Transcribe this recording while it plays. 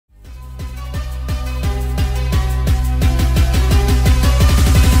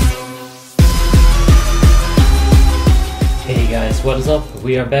guys, what is up?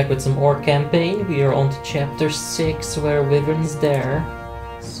 We are back with some more campaign. We are on to chapter 6 where Wyverns there.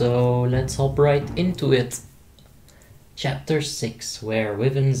 So let's hop right into it. Chapter 6 where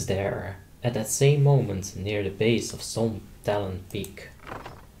Wyverns there. At that same moment near the base of some Talon Peak.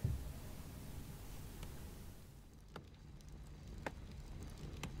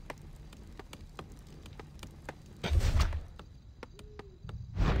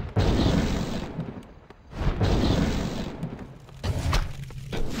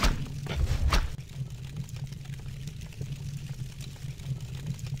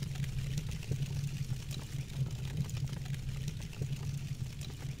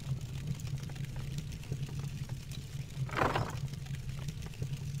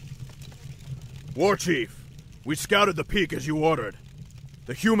 War Chief, we scouted the peak as you ordered.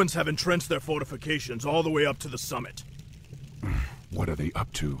 The humans have entrenched their fortifications all the way up to the summit. What are they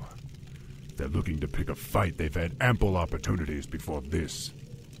up to? If they're looking to pick a fight, they've had ample opportunities before this.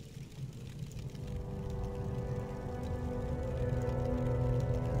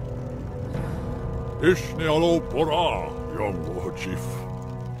 Ishnialo Pora, young War Chief.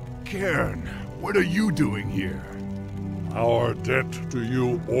 Cairn, what are you doing here? Our debt to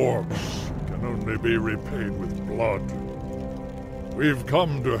you orcs can only be repaid with blood. We've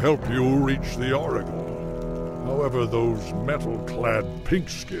come to help you reach the Oracle. However, those metal-clad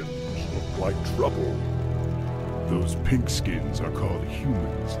pinkskins look like trouble. Those pinkskins are called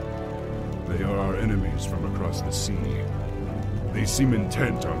humans. They are our enemies from across the sea. They seem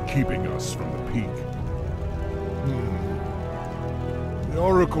intent on keeping us from the peak. The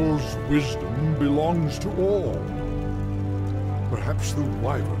Oracle's wisdom belongs to all. Perhaps the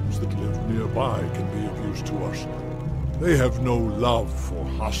Wyverns that live nearby can be of use to us. They have no love for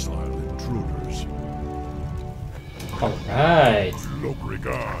hostile intruders. Alright.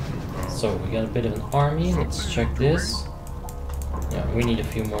 Regard. So we got a bit of an army. Let's check this. Yeah, we need a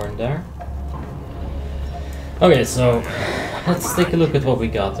few more in there. Okay, so let's take a look at what we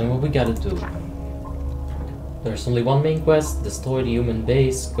got and what we gotta do. There's only one main quest, destroy the human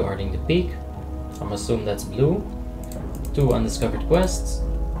base guarding the peak. I'm assuming that's blue. 2 undiscovered quests.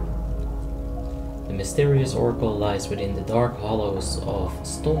 The mysterious oracle lies within the dark hollows of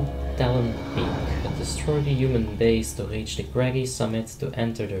Stone Talon Peak. Destroy the human base to reach the craggy summit to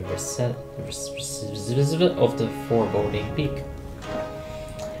enter the of the foreboding peak.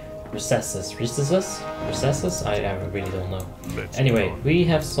 Recesses? I really don't know. Anyway, we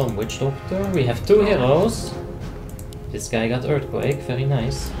have some Witch Doctor, we have 2 heroes. This guy got Earthquake, very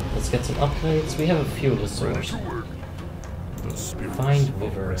nice. Let's get some upgrades, we have a few resources. Find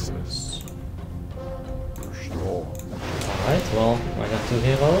Wyverns. Alright, well, I got 2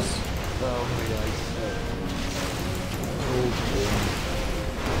 heroes.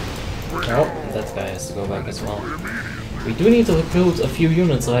 Oh, that guy has to go back as well. We do need to recruit a few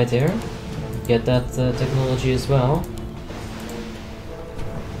units right here. Get that technology as well.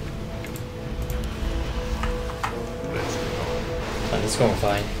 And it's going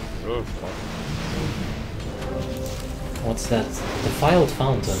fine. What's that? Defiled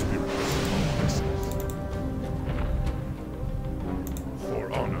fountain.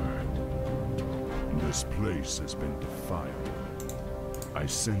 For honor. This place has been defiled. I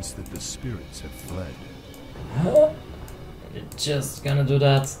sense that the spirits have fled. You're just gonna do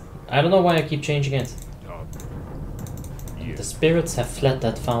that. I don't know why I keep changing it. The spirits have fled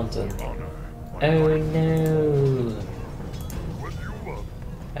that fountain. Oh no.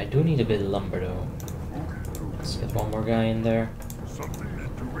 I do need a bit of lumber though. Let's get one more guy in there.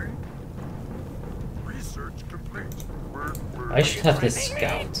 I should have this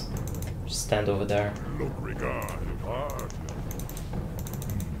scout. Just stand over there.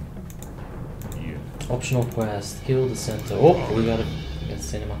 Optional quest, kill the center. Oh, we got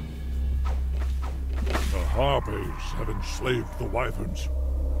cinema. The Harpies have enslaved the Wyverns.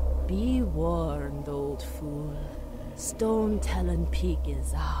 Be warned, old fool. Stone Talon Peak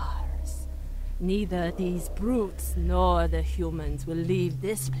is ours. Neither these brutes nor the humans will leave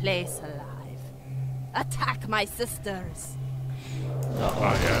this place alive. Attack my sisters!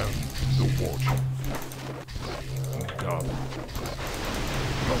 I am the War Chief.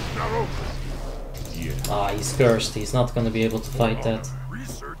 Ah, he's cursed. He's not gonna be able to fight that.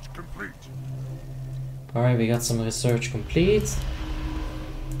 Research complete. Alright, we got some research complete.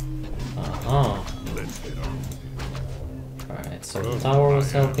 Let's get on. Alright, so the tower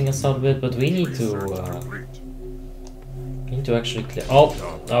was helping us out a bit, but we need to actually clear.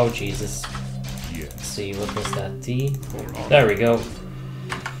 Oh Jesus. Let's see, what was that? T? There we go.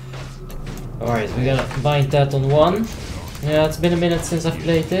 Alright, we gotta bind that on 1. Yeah, it's been a minute since I've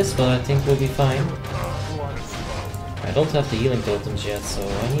played this, but I think we'll be fine. I don't have the healing totems yet, so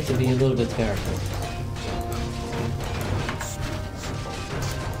I need to be a little bit careful.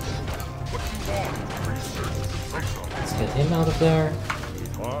 Let's get him out of there.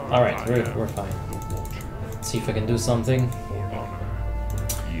 Alright, we're fine. Let's see if I can do something.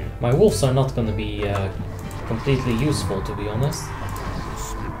 My wolves are not gonna be completely useful, to be honest.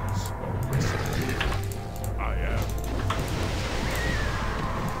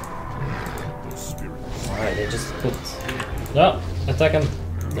 Alright, they just put... No! Attack him!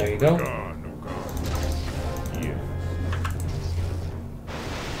 There you go.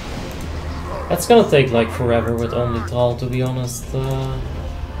 That's gonna take like forever with only Thrall, to be honest.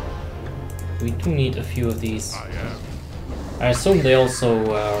 We do need a few of these. I assume they also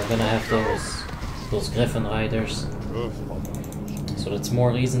are gonna have those Griffin riders, so that's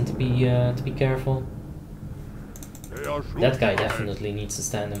more reason to be careful. That guy definitely needs to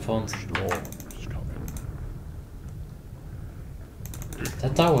stand in front.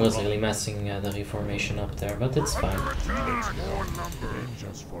 That tower is really messing the reformation up there, but it's fine.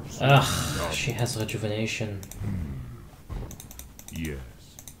 Ugh, she has rejuvenation. Yes.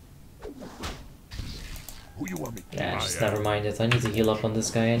 Yeah, just never mind it. I need to heal up on this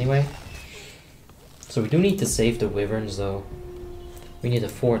guy anyway. So we do need to save the Wyverns though. We need a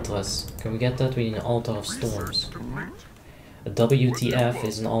fortress. Can we get that? We need an altar of storms. A WTF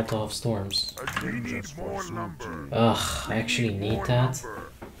is an altar of storms. Ugh, I actually need that.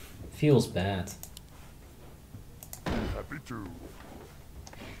 Feels bad.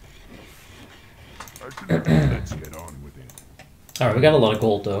 Let's get on with it. Alright, we got a lot of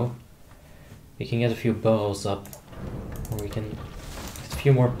gold though. We can get a few burrows up. Or we can get a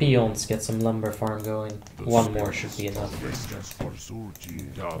few more peons, get some lumber farm going. One more should be enough.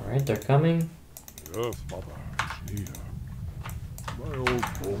 Alright, they're coming. My old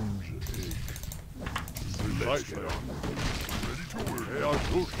bones ache.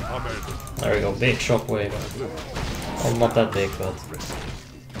 There we go, big shockwave. Well, not that big, but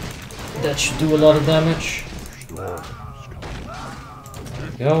that should do a lot of damage. There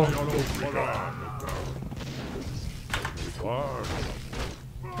we go.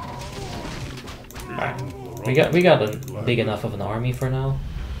 Alright, we got a big enough of an army for now.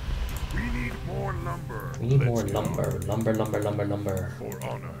 We need more lumber. Lumber. For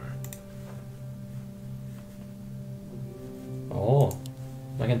honor. Oh,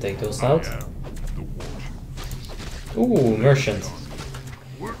 I can take those out. Ooh, merchant.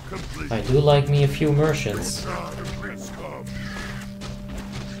 I do like me a few merchants. Yes.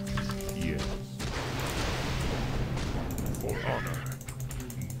 For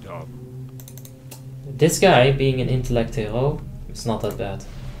honor. This guy, being an intellect hero, it's not that bad.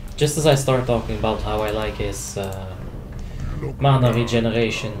 Just as I start talking about how I like his mana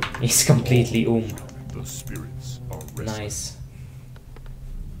regeneration, he's completely The spirits are nice.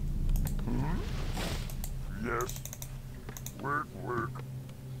 Yes. Work.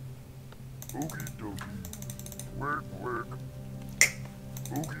 Okie dokie. Work.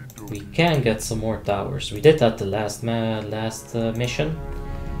 Okie dokie. We can get some more towers. We did that the last mission.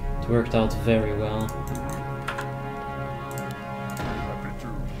 It worked out very well.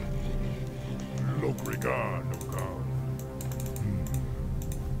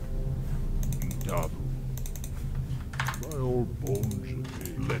 My old bones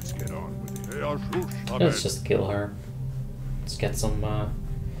ache. Let's get on with it. Let's just kill her. Let's get some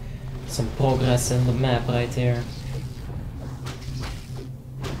progress in the map right here.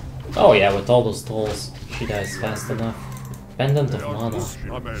 Oh yeah, with all those trolls, she dies fast enough. Pendant of mana.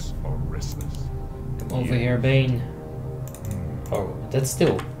 Come over here, Bane. Oh, that's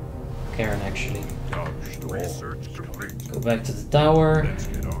still Karen actually. Go back to the tower.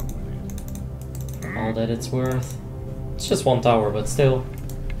 For all that it's worth. It's just one tower, but still,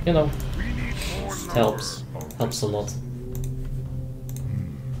 you know, it helps. Helps a lot.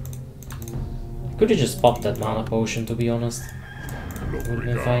 Could have just popped that mana potion, to be honest. Would have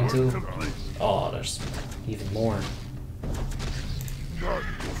been fine too. Oh, there's even more. None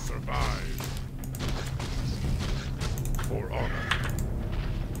will survive. For honor.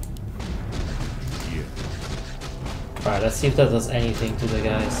 Alright, let's see if that does anything to the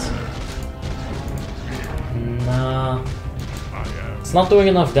guys. Nah. It's not doing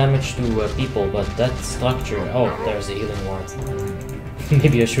enough damage to people, but that structure... Oh, there's a healing ward.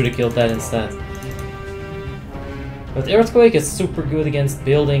 Maybe I should have killed that instead. But Earthquake is super good against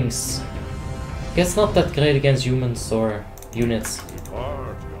buildings. I guess not that great against humans or units.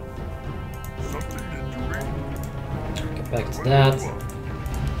 Get back to that.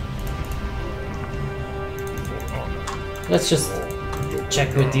 Let's just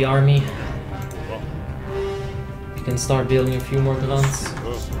check with the army. We can start building a few more grunts.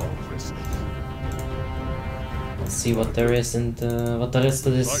 Let's see what there is in what the rest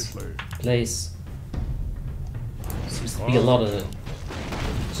of this place. Seems to be a lot of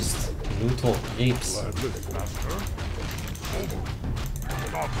just neutral creeps.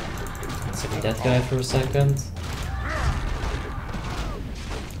 Second that guy for a second.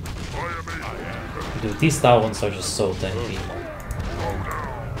 Dude, these Taurons are just so tanky.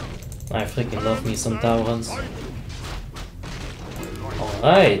 I freaking love me some Taurons.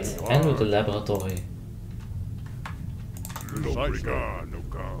 Alright, and with the laboratory.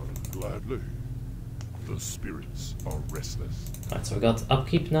 Gladly. The spirits are restless. Alright, so we got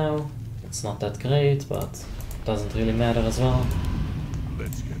upkeep now. It's not that great, but doesn't really matter as well.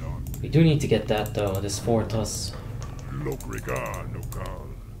 Let's get on. We do need to get that though, this fortress.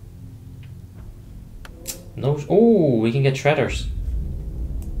 No. Oh, we can get shredders.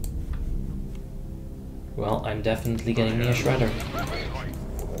 Well, I'm definitely getting me a shredder.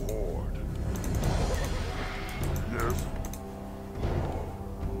 Horde. Yes.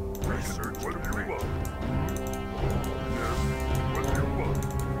 Research what you want. Yes. What you want.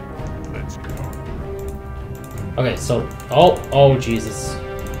 Let's get on. Okay, so oh Jesus.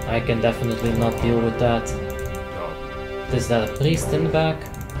 I can definitely not deal with that. Is that a priest in the back?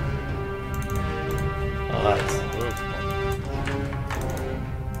 Alright.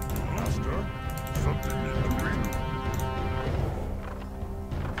 Master, something in the ring.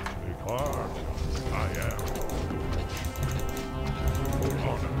 Speak hard. I am.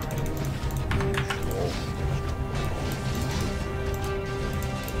 Honor.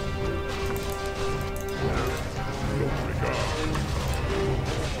 No regard.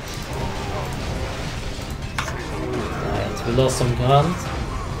 Alright, we lost some grunt.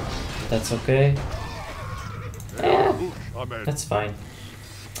 That's okay. Yeah, that's fine.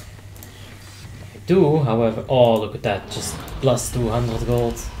 I do, however... Oh, look at that. Just plus 200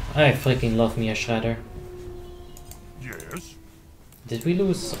 gold. I freaking love me a shredder. Yes. Did we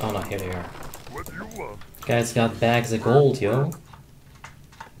lose? Oh no, here we are. What do you want? Guys got bags of gold, yo.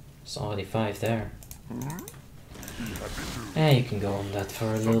 There's already 5 there. And you can go on that for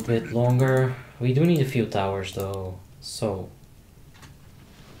a little bit longer. We do need a few towers though, so...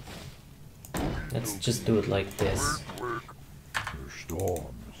 Let's just do it like this. Work. The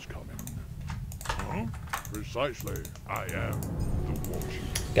storm is coming. Huh? Precisely. I am the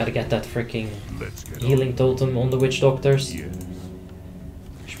warchief. Gotta get that freaking Let's get healing totem on the witch doctors. Yes.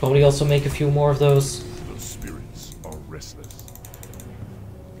 Should probably also make a few more of those. The spirits are restless.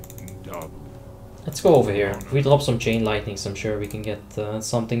 Double. Let's go over here. If we drop some chain lightnings, I'm sure we can get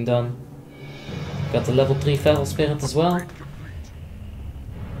something done. Got the level 3 feral spirit as well.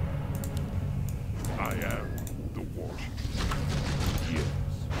 I am the warchief. Yes.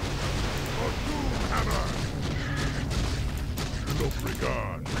 No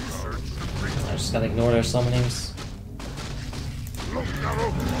regard. Research the ring. I just gotta ignore their summonings.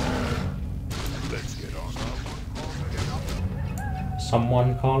 Let's get on. Someone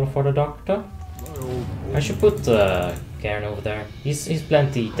call for the doctor? I should put Cairn over there. He's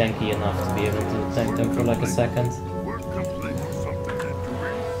plenty tanky enough to be able to tank them for like a second. We're completing something in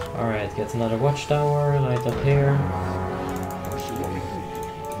doing. Alright, get another watchtower right up here.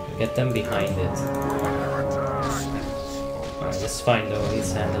 Get them behind it. Alright, that's fine though,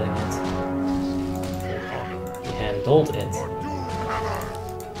 he's handling it. He handled it.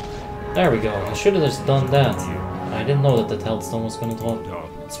 There we go, I should have just done that. I didn't know that that healthstone was gonna drop.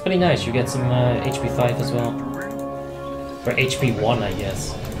 It's pretty nice, you get some HP 5 as well. Or HP 1, I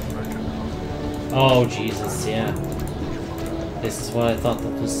guess. Oh Jesus, yeah. This is what I thought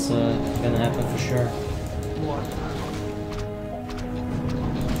that was gonna happen for sure.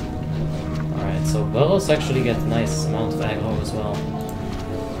 Alright, so burrows actually get a nice amount of aggro as well.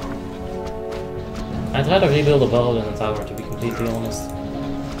 I'd rather rebuild a burrow than a tower, to be completely honest.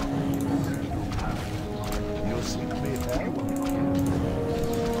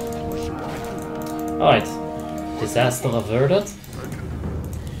 Alright, disaster averted.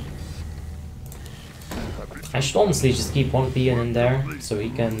 I should honestly just keep one peon in there, so we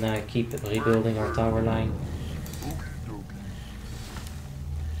can keep rebuilding our tower line.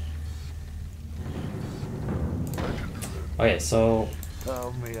 Okay, so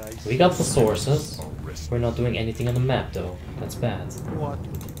we got the sources. We're not doing anything on the map though. That's bad.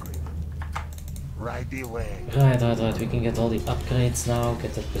 Right away. Right. We can get all the upgrades now.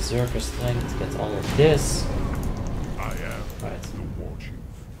 Get that berserker strength. Get all of this. I am Right. the warchief.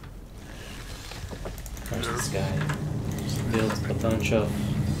 Where's this guy? Just build a bunch of...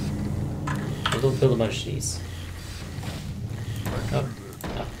 We'll build a bunch of these. Up.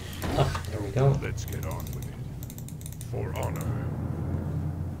 There we go. Let's get on with it. For honor.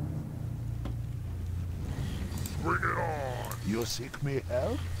 Bring it on! You seek me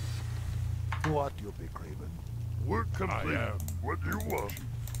help? What you be craving? Work complete. I am. What do you want?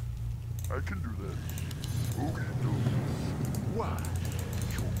 I can do that. Who can do? Why?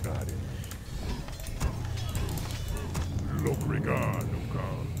 You got it. Look regard,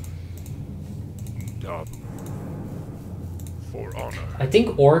 Lucan. Dabu. For honor. I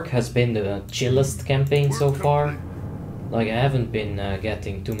think Orc has been the chillest campaign so far. Like, I haven't been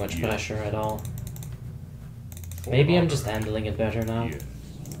getting too much pressure at all. Maybe I'm just handling it better now.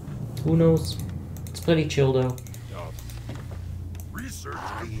 Who knows? It's pretty chill though.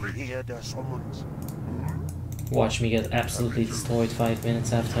 I hear the summons. Watch me get absolutely destroyed 5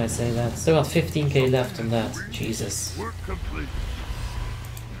 minutes after I say that. Still got 15k left on that. Jesus. Work complete.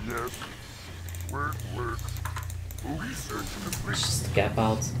 Yes. Work. Research complete. Just gap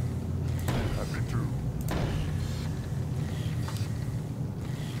out. Happy to.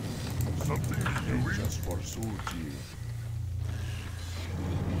 Something doing just for Suji.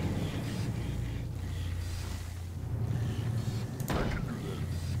 I can do that.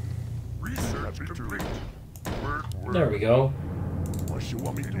 Research complete. Work. There we go. What you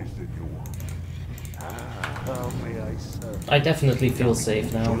want me to do? Anything you want. How may I serve? I definitely feel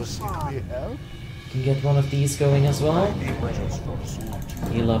safe now. You seek me help? Can get one of these going as well. Just for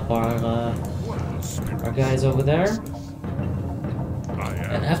Suji. Heal up our guys over there.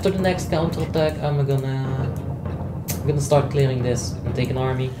 And after the next counterattack, I'm gonna start clearing this and take an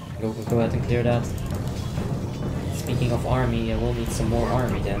army. Go ahead and clear that. Speaking of army, I will need some more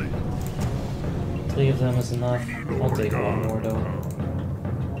army then. 3 of them is enough. I'll take 1 more though.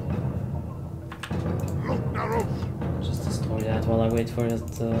 Just destroy that while I wait for that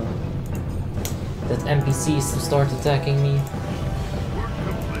NPCs to start attacking me.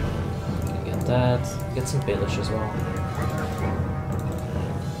 Get that. Get some pillage as well.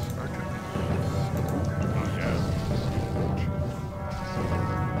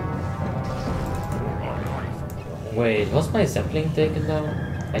 Wait, was my sapling taken down?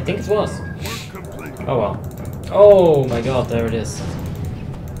 I think it was. Oh well. Oh my god, there it is.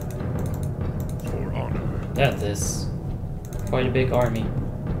 That is quite a big army.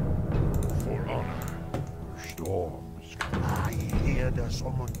 For honor. Storms. I hear the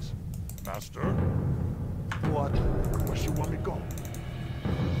summons. Master. What? Where you want me go?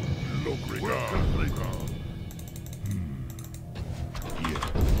 Look regard. Yeah.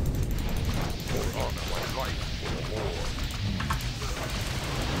 For honor, my life for the war.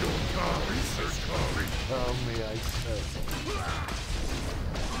 Your car research complete. How may I serve?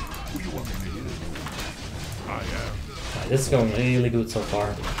 Who you want me to do? I am. This is going really good so far.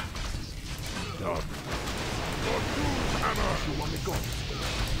 Done. Hammer. You want me go?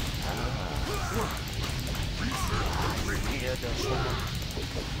 Research complete. Hear the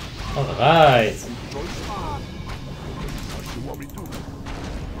summons. Alright. What you want me to do?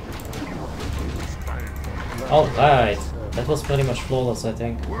 Alright. That was pretty much flawless, I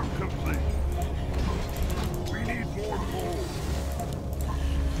think. Work complete. We need more gold.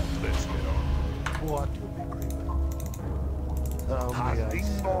 Let's get on. What you be craving? How may I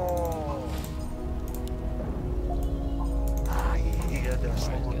serve? I hear the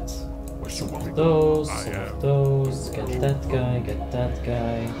summons. What you want me to do? Those, some of those. Get that guy, get that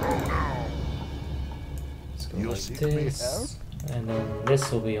guy. Let's go like this. And then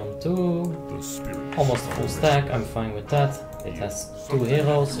this will be on 2. Almost a full stack, I'm fine with that. It has 2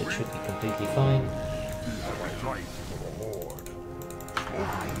 heroes, it should be completely fine. I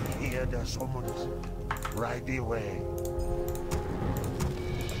hear the summons. Right away.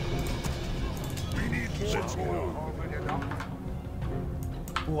 We need more gold.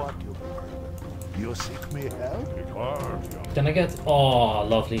 What you be craving? You seek me help? Can I get... Oh,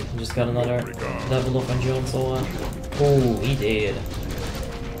 lovely. Just got another level of endurance aura. Oh, he did.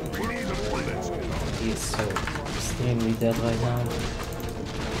 He is so extremely dead right now.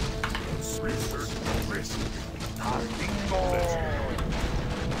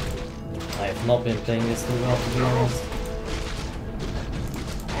 I have not been playing this too well, to be honest.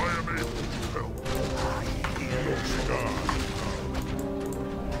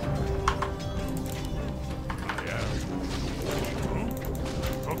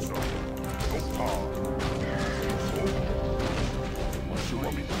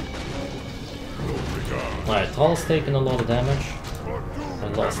 Alright, Thrall's taken a lot of damage. I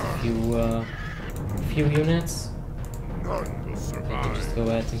lost a few units. I can just go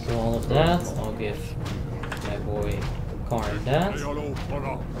ahead and kill all of that. I'll give my boy Karn that.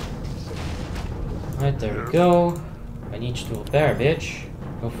 Alright, there we go. I need you to repair, bitch.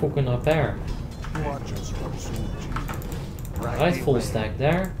 Go fucking repair. Right, full stack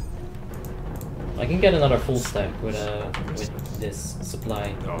there. I can get another full stack with this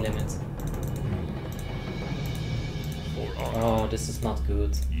supply limit. Oh, this is not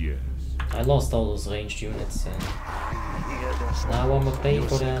good. Yes. I lost all those ranged units and now I'm gonna pay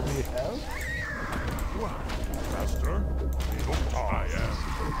for that. Master, I am.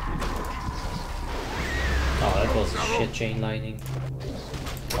 Oh, that was a shit chain lightning.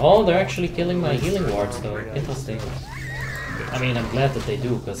 Oh, they're actually killing my healing wards though. Interesting. I mean, I'm glad that they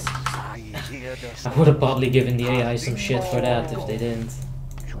do, because I would have probably given the AI some shit for that if they didn't.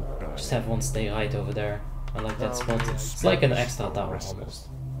 Just have one stay right over there. I like that spot. It's like an extra tower almost.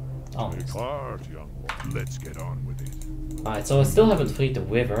 Almost. Let's get on with it. Alright, so I still haven't freed the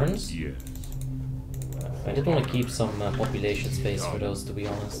Wyverns. Yes. I did want to keep some population space for those, to be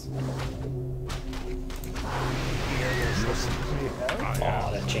honest. Oh,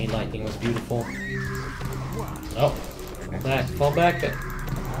 that chain lightning was beautiful. Oh, fall back.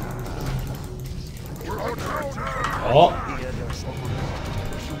 Oh!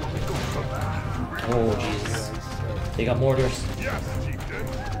 Oh, Jesus. They got mortars.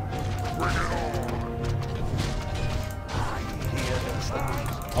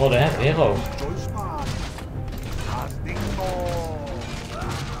 Oh, they have arrow.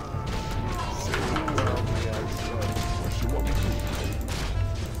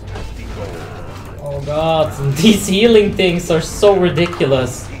 Oh god, these healing things are so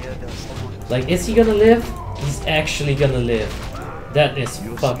ridiculous. Like, is he gonna live? He's actually gonna live. That is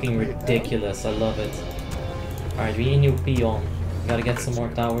fucking ridiculous, I love it. Alright, we need a new peon. Gotta get some more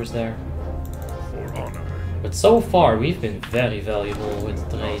towers there. But so far, we've been very valuable with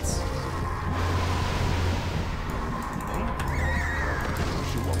the trades.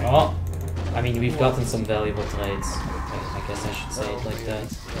 Oh! I mean, we've gotten some valuable trades. I guess I should say it like that.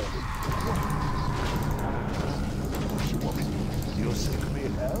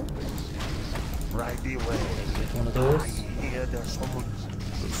 Get one of those.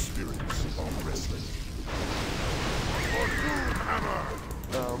 The spirits are restless.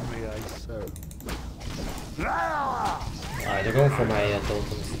 Alright, they're going for my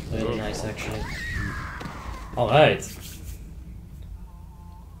totems. Really nice, actually. Alright.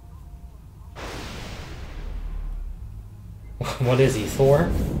 What is he, Thor?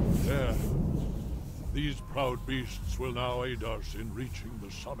 Yeah. These proud beasts will now aid us in reaching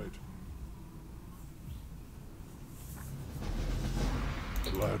the summit.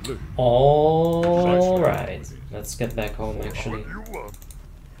 Gladly. Alright. Let's get back home, actually.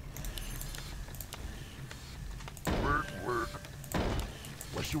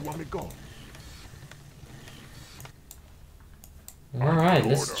 Where you want me to go? Alright,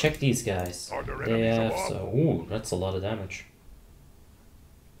 let's check these guys. They have ooh, that's a lot of damage.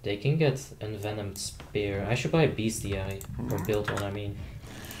 They can get envenomed spear. I should buy a bestiary, or build one, I mean.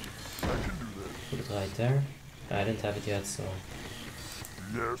 Put it right there. I didn't have it yet, so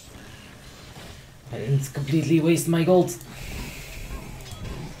Yes. I didn't completely waste my gold.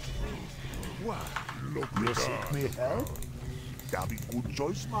 You seek me help? That'll be good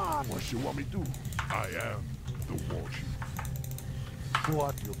choice, man. What you want me to do? I am the war chief.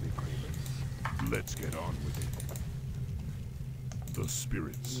 What you'll be craving? Let's get on with it. The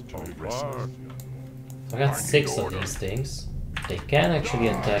spirits are restless. I got 6 of these things. They can actually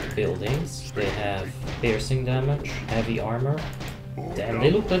attack buildings. They have piercing damage, heavy armor. Damn, they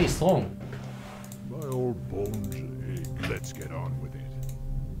look pretty strong. My old bones ache. Let's get on with it.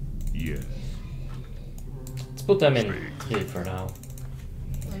 Yes. Let's put them in 3 for now.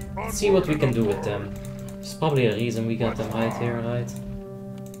 Let's see what we can do with them. There's probably a reason we got them right here, right?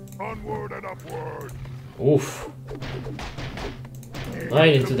 Onward and upward. Oof.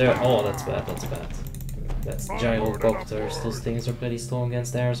 Right into there. Oh, that's bad, that's bad. That's gyrocopters. Those things are pretty strong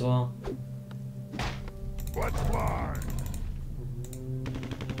against there as well. What's mine?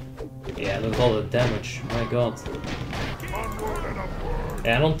 Yeah, look at all the damage. My god.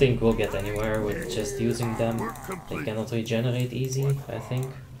 Yeah, I don't think we'll get anywhere with just using them. They cannot regenerate easy, I think.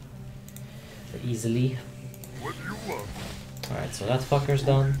 Or easily. Alright, so that fucker's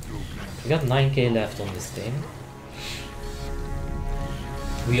done. We got 9k left on this thing.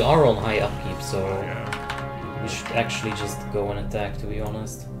 We are on high upkeep, so we should actually just go and attack, to be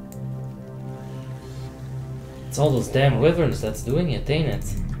honest. It's all those damn wyverns that's doing it, ain't it?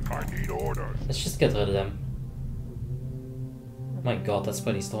 I need order. Let's just get rid of them. My god, that's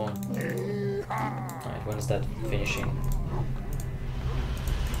pretty strong. Alright, when is that finishing?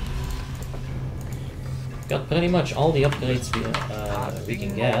 Got pretty much all the upgrades we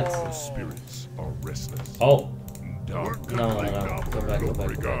can get. The spirits are restless. Oh! No. Go back.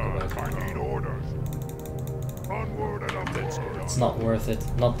 I need orders. Onward and upwards. It's not worth it.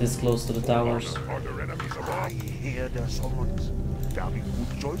 Not this close to the towers. Are there enemies above? I hear the summons. That'll be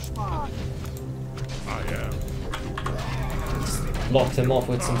good choice, man. I am. Locked him off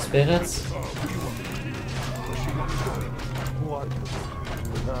with some spirits. What?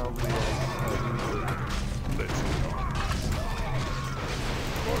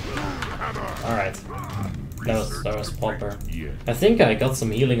 Alright. That was proper. I think I got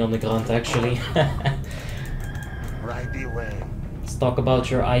some healing on the ground actually. Right away. Let's talk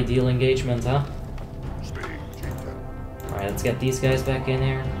about your ideal engagement, huh? Alright, let's get these guys back in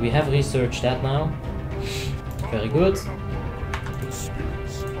here. We have researched that now. Very good.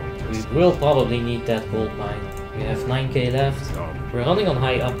 We will probably need that gold mine. We have 9k left. We're running on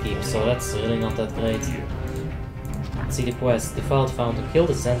high upkeep, so that's really not that great. Let's see the quest. Defiled found to kill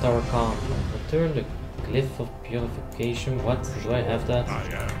the centaur Khan. Return the glyph of purification. What? Do I have that?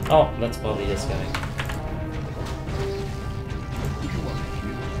 Oh, that's probably this guy.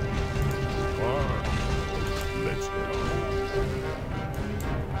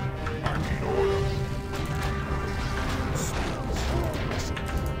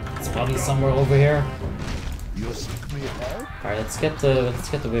 It's probably somewhere over here. You seek me help? Alright, let's get the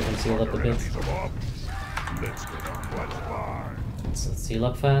Wyverns healed up a bit. Let's heal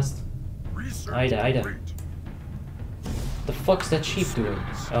up fast. Ida. The fuck's that sheep doing?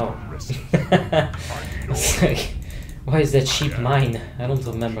 Oh. It's like, why is that sheep mine? I don't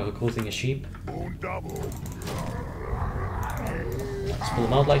remember recruiting a sheep. Let's pull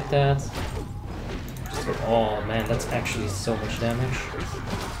him out like that. Oh man, that's actually so much damage.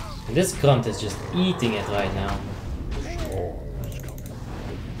 And this grunt is just eating it right now.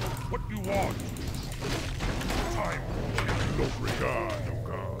 What do you want? Time. No regard, no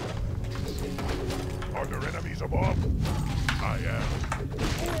God. Are there enemies above? I am.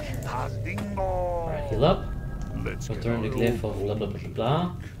 Alright, heal up. Return the glyph of blah blah blah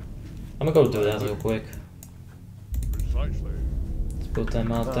blah. I'm gonna go do that real quick. Precisely. Let's put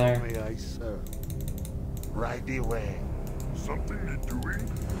them out there. May I serve? Right away. Something you're doing?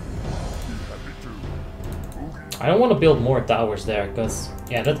 Be happy to. I don't want to build more towers there, because,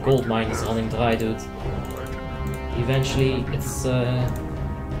 yeah, that gold mine is running dry, dude. Eventually, it's,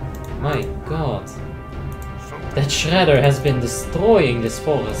 my god. That shredder has been destroying this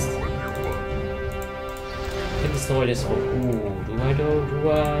forest. I can destroy this forest. Ooh, do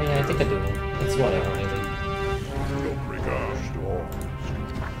I? I think I do. It's whatever, really.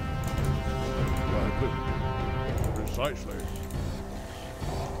 Precisely.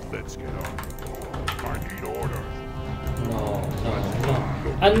 Let's get on. I need orders. No.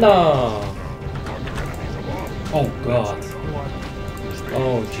 No! Oh god.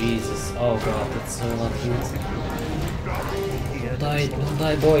 Oh Jesus. Oh god, that's so not good. Don't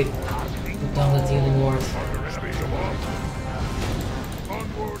die, boy. Put down that healing ward.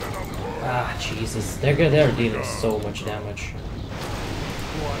 Ah, Jesus. They're dealing so much damage.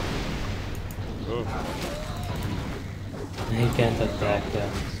 He can't attack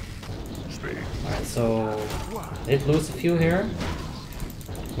them. Alright, so did lose a few here.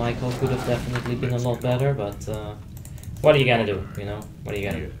 Michael could have definitely been a lot better, but what are you gonna do, you know? What are you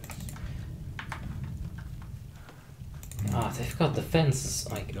gonna do? Ah, they've got defenses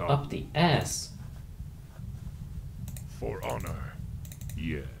like up the ass. For honor,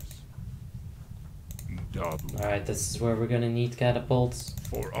 yes. Alright, this is where we're gonna need catapults.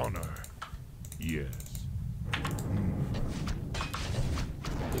 For honor, yes.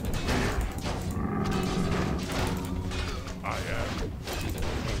 I am.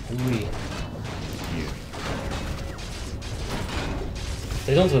 Ooh. If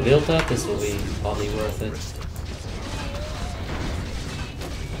they don't rebuild that, this will be probably worth it.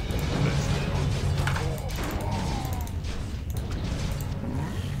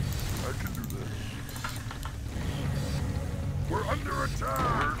 I can do this. We're under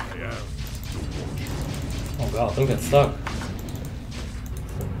attack. I am. Oh god, don't get stuck.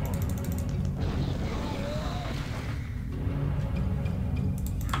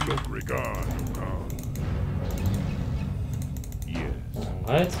 Look regard, God. Yes.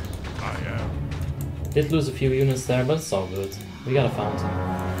 Alright. I am. Did lose a few units there, but it's all good. We got a fountain.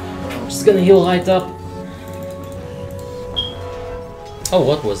 I'm just gonna heal right up. Oh,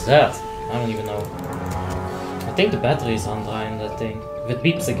 what was that? I don't even know. I think the battery is on dry in that thing. If it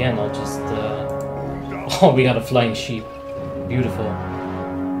beeps again, I'll just... Oh, we got a flying sheep. Beautiful.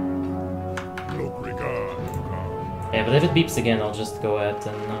 Look regard, God. Yeah, but if it beeps again, I'll just go ahead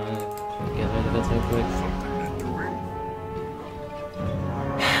and get rid of it real quick.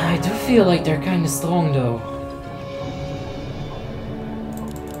 I do feel like they're kind of strong, though.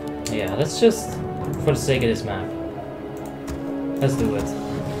 Yeah, let's just For the sake of this map. Let's do it.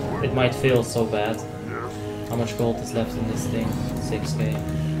 It might feel so bad. How much gold is left in this thing? 6k.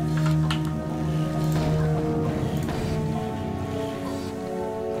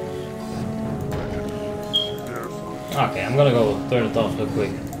 Okay, I'm gonna go turn it off real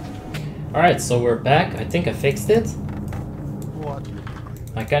quick. Alright, so we're back. I think I fixed it.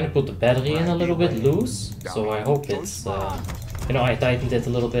 I kind of put the battery in a little bit loose, so I hope it's, you know, I tightened it a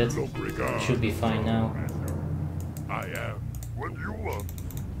little bit. It should be fine now. I am what you want.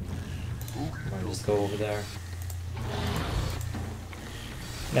 I'll just go over there.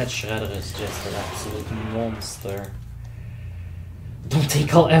 That shredder is just an absolute monster. Don't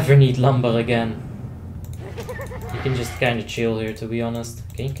think I'll ever need lumber again. You can just kind of chill here, to be honest.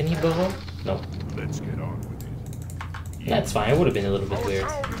 Can you burrow? No. Let's get on with it. That's fine. It would have been a little bit weird.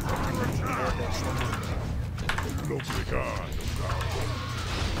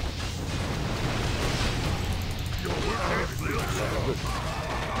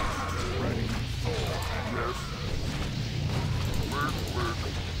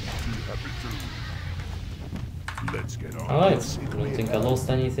 Let's get on. Alright. I don't think I lost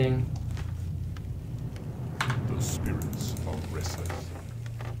anything. The spirits are restless.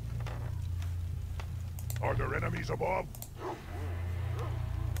 Are there enemies above?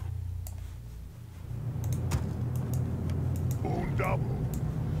 Undabu.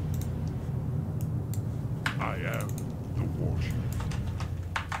 I am the warship.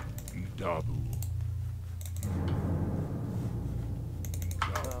 Ndabu.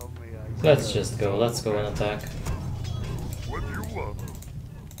 Let's just go. Let's go and attack. What do you want?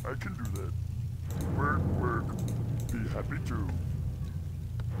 I can do that. Work, work. Be happy too.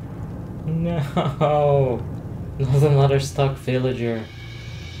 No! Not another stuck villager.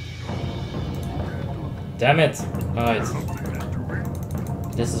 Damn it! Alright.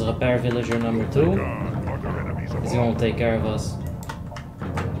 This is repair villager number 2. He's gonna take care of us.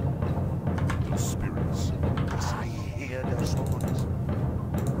 The spirits. I hear the summons.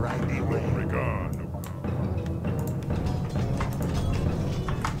 Right away.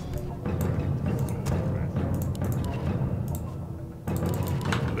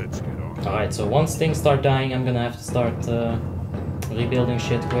 Let's get on. Alright, so once things start dying, I'm gonna have to start rebuilding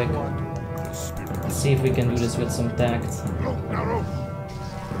shit quick. Let's see if we can do this with some tact.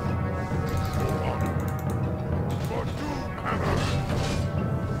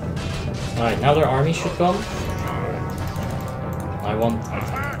 Alright, now their army should come. I want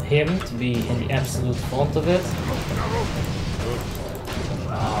him to be in the absolute front of it.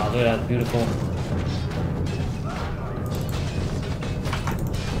 Ah, look at that, beautiful.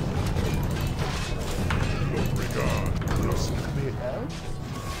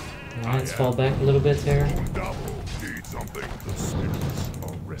 Let's fall back a little bit here.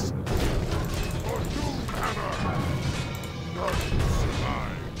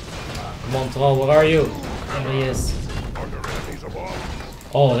 Come on, Thrall, where are you? There he is.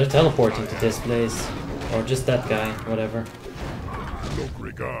 Oh, they're teleporting to this place. Or just that guy, whatever.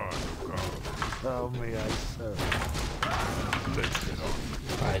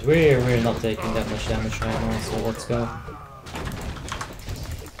 Alright, we're not taking that much damage right now, so let's go.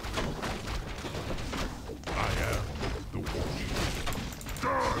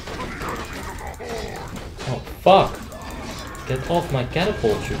 Oh, fuck! Get off my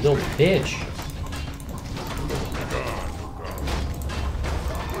catapult, you little bitch!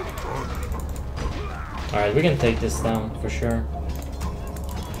 Alright, we can take this down, for sure.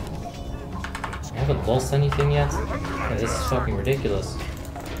 I haven't lost anything yet? Yeah, this is fucking ridiculous.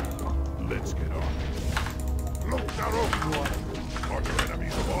 Let's get on.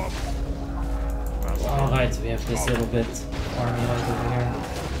 Alright, we have this little bit army right over here.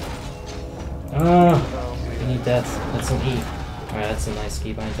 Ah, we need that. That's an E. Alright, that's a nice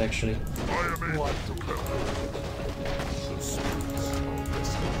keybind actually.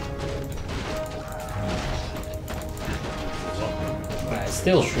 I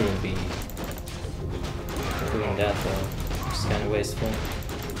still shouldn't be doing that though. It's kind of wasteful.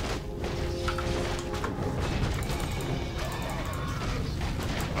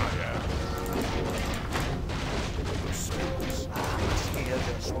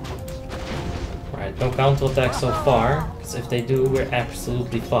 Alright, no counterattack so far, because if they do, we're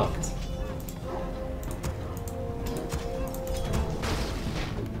absolutely fucked.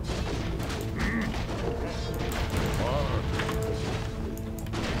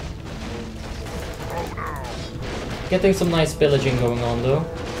 Getting some nice pillaging going on though.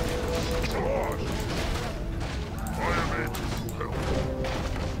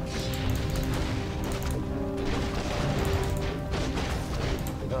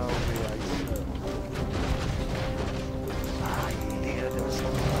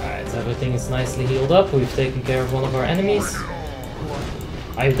 everything is nicely healed up. We've taken care of one of our enemies.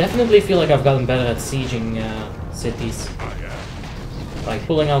 I definitely feel like I've gotten better at sieging cities. Like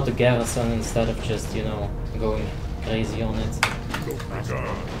pulling out the garrison instead of just, you know, going crazy on it.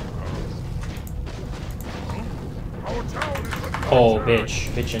 Oh,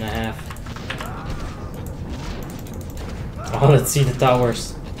 bitch. Bitch and a half. Oh, let's see the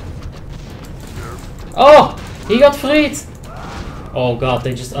towers. Oh! He got freed! Oh god,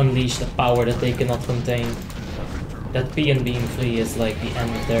 they just unleashed a power that they cannot contain. That peon being free is like the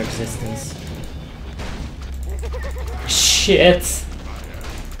end of their existence. Shit!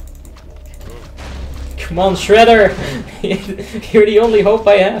 Come on, Shredder! You're the only hope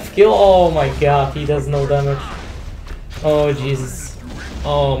I have. Kill! Oh my god, he does no damage. Oh Jesus.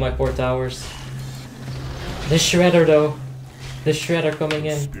 Oh, my poor towers. The Shredder though. The Shredder coming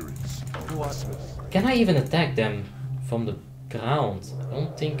in. Can I even attack them from the ground? I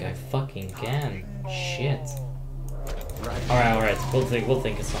don't think I fucking can. Shit. Alright. We'll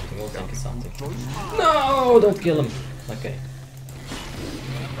think of something. No! Don't kill him. Okay.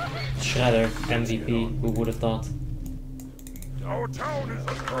 Shredder, MVP, who would have thought? Our town is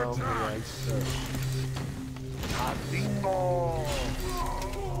under attack. Kalimdor.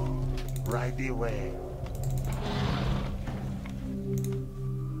 Right away.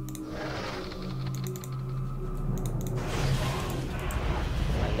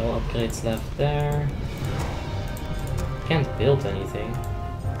 No upgrades left there. Can't build anything.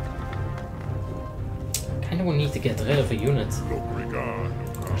 Kinda would need to get rid of a unit.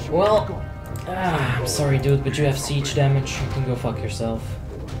 Well, I'm sorry dude, but you have siege damage. You can go fuck yourself.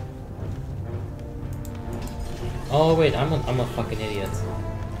 Oh wait, I'm a fucking idiot.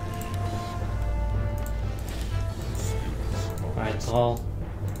 Alright, Thrall.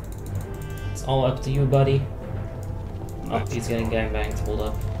 It's all up to you, buddy. Oh, he's getting gangbanged. Hold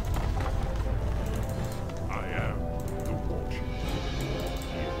up.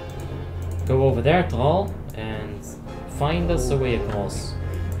 Go over there, Thrall, and find us a way across.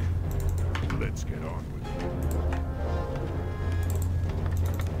 Let's get on with it.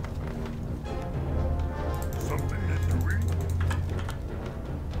 Something to doing?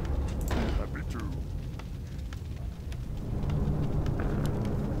 Happy to.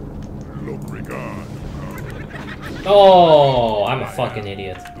 Look, regard. Oh, I'm a fucking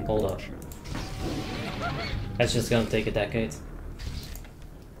idiot. Hold up. That's just gonna take a decade.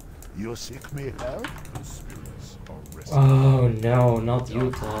 You seek me help? Oh no, not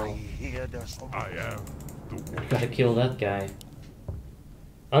you, Thrall. I am the one. Gotta kill that guy.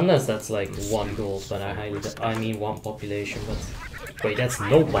 Unless that's like 1 gold, but I mean 1 population, but... Wait, that's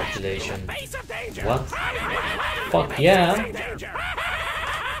no population. What? Fuck yeah!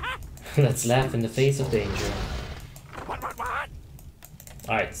 Let's laugh in the face of danger.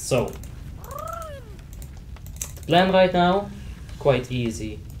 Alright, so... Plan right now, quite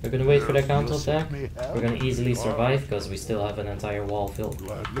easy. We're gonna wait for their counterattack. We're gonna easily survive because we still have an entire wall filled,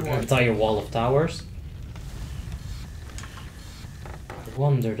 an entire wall of towers. I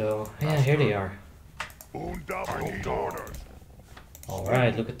wonder though. Yeah, here they are. All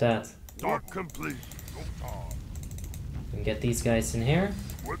right, look at that. Not complete. We can get these guys in here.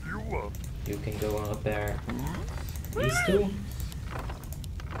 What you want? You can go and repair these two.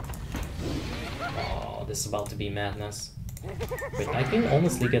 Oh, this is about to be madness. Wait, I can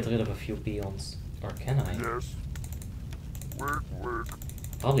honestly get rid of a few peons. Or can I? Yes. Work.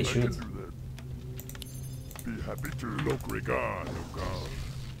 Probably should. Be happy to. Look, regard,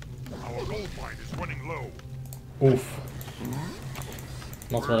 Our gold mine is running low. Oof.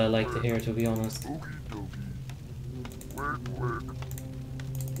 Not what I like to hear, to be honest. Okie dokie. Work.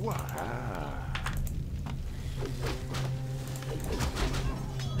 Wow.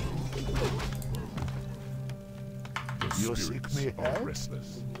 You seek me help?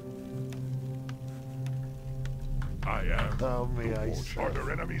 Restless. I am. Tell me I Are there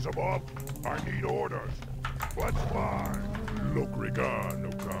enemies above? I need orders. What's mine? Look, regard, no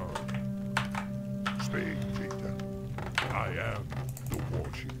come. Speak, chieftain. I am the war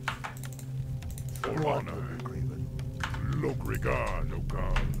chief. For honor. Look, regard, no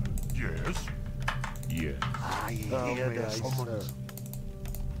come. Yes? Yes. I hear the summons.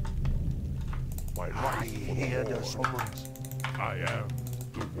 My right for the summons. I am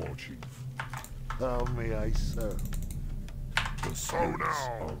the war chief. How may I serve? The souls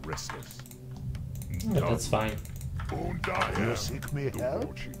are restless. Yeah, that's fine. You seek me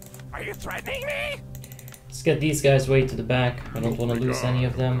help? Are you threatening me? Let's get these guys way to the back. I don't want to lose any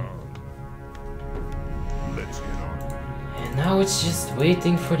of them. Let's get on. And now it's just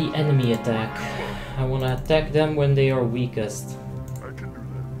waiting for the enemy attack. I want to attack them when they are weakest. I can do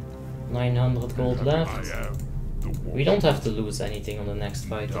that. 900 gold left. I am the We don't have to lose anything on the next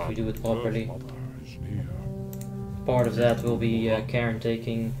fight if we do it properly. Mother is near. Part of that will be Karen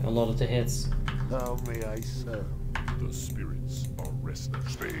taking a lot of the hits. How may I serve? The spirits are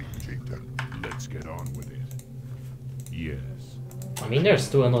restless. Speak, chieftain. Let's get on with it. Yes. I mean, there's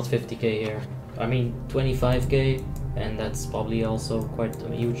 250k here. I mean, 25k, and that's probably also quite a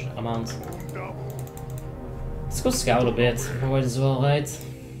huge amount. Let's go scout a bit. Might as well, right?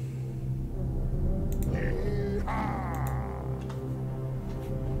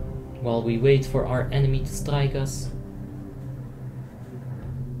 While we wait for our enemy to strike us.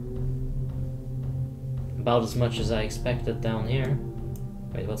 About as much as I expected down here.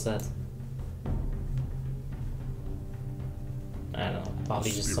 Wait, what's that? I don't know,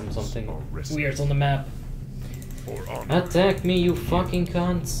 probably just something weird on the map. Attack me, you fucking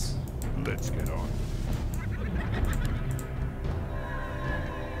cunts! Let's get on.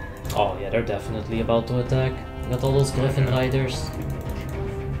 Oh yeah, they're definitely about to attack. Got all those Griffin Riders.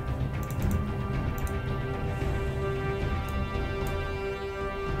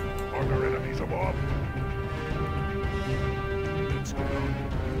 Are there enemies above? Let's get on.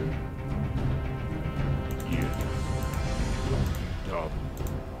 Yeah. Double.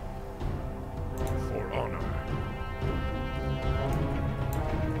 For honor.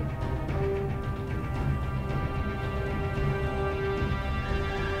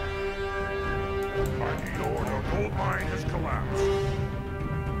 I need order. Gold mine has collapsed.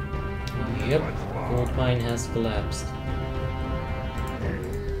 Yep, gold mine has collapsed.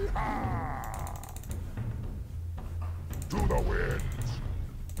 To the winds.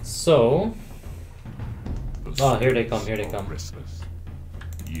 So... Oh, here they come, here they come. Restless.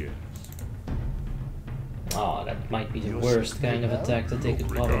 Yes. Oh, that might be the worst kind of attack that they could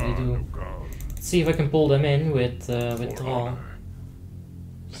probably do. No god. Let's see if I can pull them in with Thrall.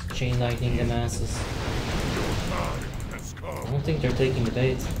 Just chain lightning them asses. Let's I go. don't think they're taking the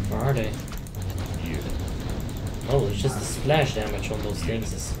bait, or are they? Yeah. Oh, it's just the splash damage on those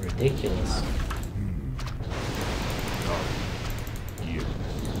things is ridiculous. Yeah.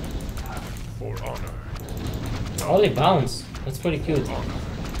 For honor. Oh, they bounce. That's pretty cute.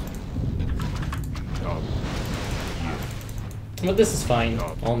 But this is fine,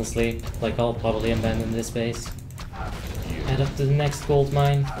 honestly. Like, I'll probably abandon this base. Head up to the next gold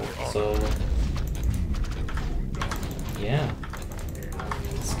mine. So... yeah.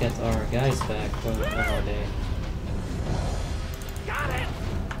 Let's get our guys back. Where are they?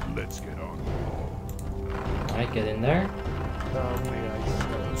 Let's get on. Alright, get in there. How may I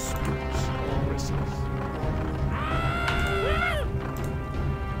serve? The spirits are restless.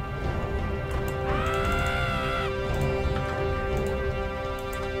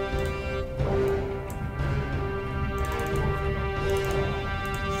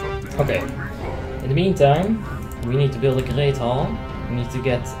 Okay. In the meantime, we need to build a great hall. We need to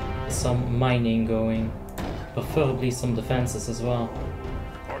get some mining going. Preferably some defenses as well.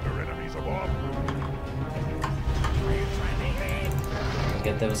 Are there enemies above?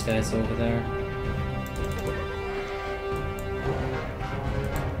 Get those guys over there.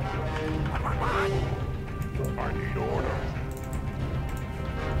 I need order.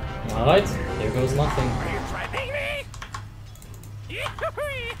 Alright, here goes nothing.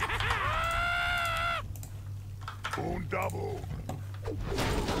 Boon double.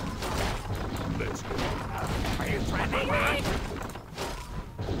 Let's go.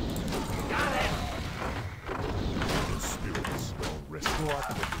 The spirits are restless.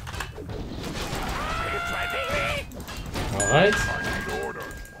 Alright, I need order.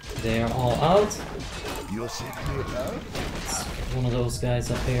 they are all out. You sit me help? Let's get one of those guys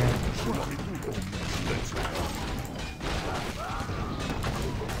up here. Let's go.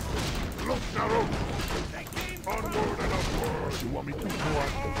 Look, Naru. Onward and upward. You want me to go on?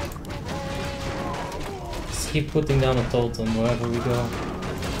 Just keep putting down a totem wherever we go.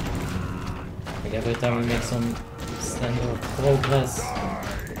 Like every time we make some standard progress.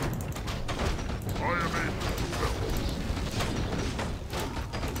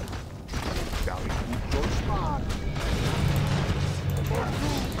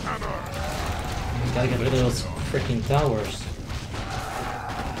 Gotta get rid of those freaking towers.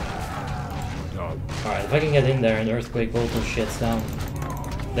 Alright, if I can get in there and Earthquake both those shits down,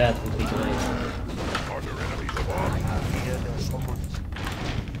 that would be great. Are there enemies above?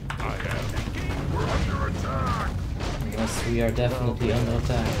 I am. We're under attack. Yes, we are definitely under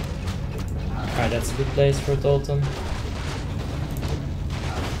attack. Alright, that's a good place for a totem.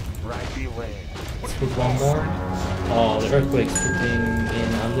 Right away. Let's put one more. Oh, the Earthquake's putting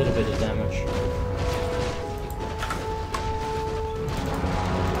in a little bit of damage.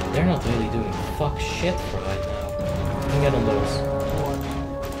 They're not really doing fuck shit for right now. We can get on those.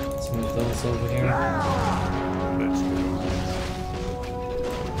 Let's move those over here. Let's go.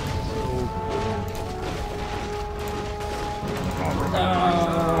 No!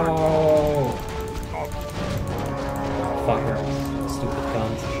 Fucker. Stupid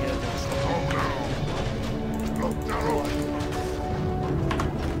cunt.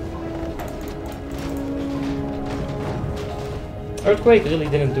 Earthquake really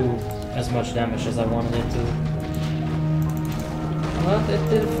didn't do as much damage as I wanted it to. But it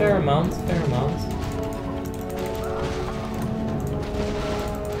did a fair amount,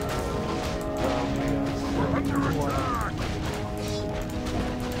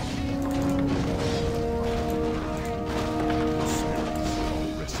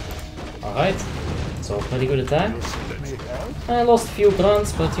 Alright, so pretty good attack. I lost a few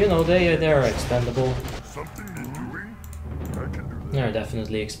grunts, but you know, they're expendable. They're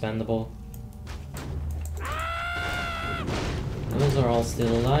definitely expendable. Those are all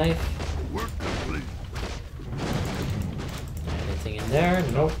still alive. Anything in there?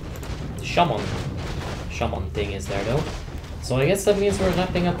 Nope. The Shaman thing is there though. So I guess that means we're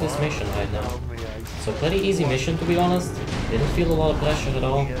wrapping up this mission right now. So pretty easy mission, to be honest. Didn't feel a lot of pressure at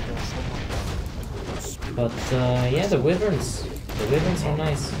all. But yeah, the Wyverns. The Wyverns are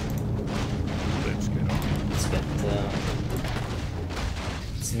nice.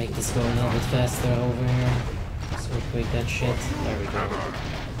 Let's make this go a little bit faster over here. So we quick that shit. There we go.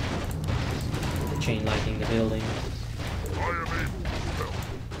 Chain lighting the building.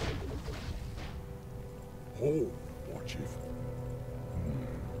 Hold, War Chief.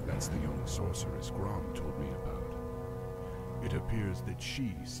 That's the young sorceress Grom told me about. It appears that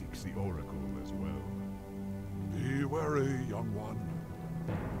she seeks the Oracle as well. Be wary, young one.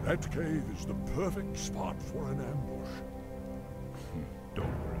 That cave is the perfect spot for an ambush. Don't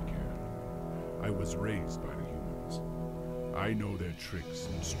worry, Karen. I was raised by the humans. I know their tricks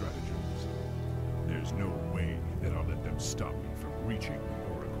and stratagems. There's no way that I'll let them stop me from reaching the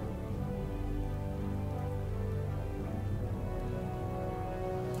Oracle.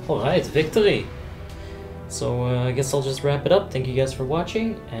 Alright, victory! So I guess I'll just wrap it up. Thank you guys for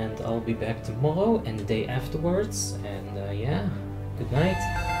watching, and I'll be back tomorrow and the day afterwards. And yeah, good night.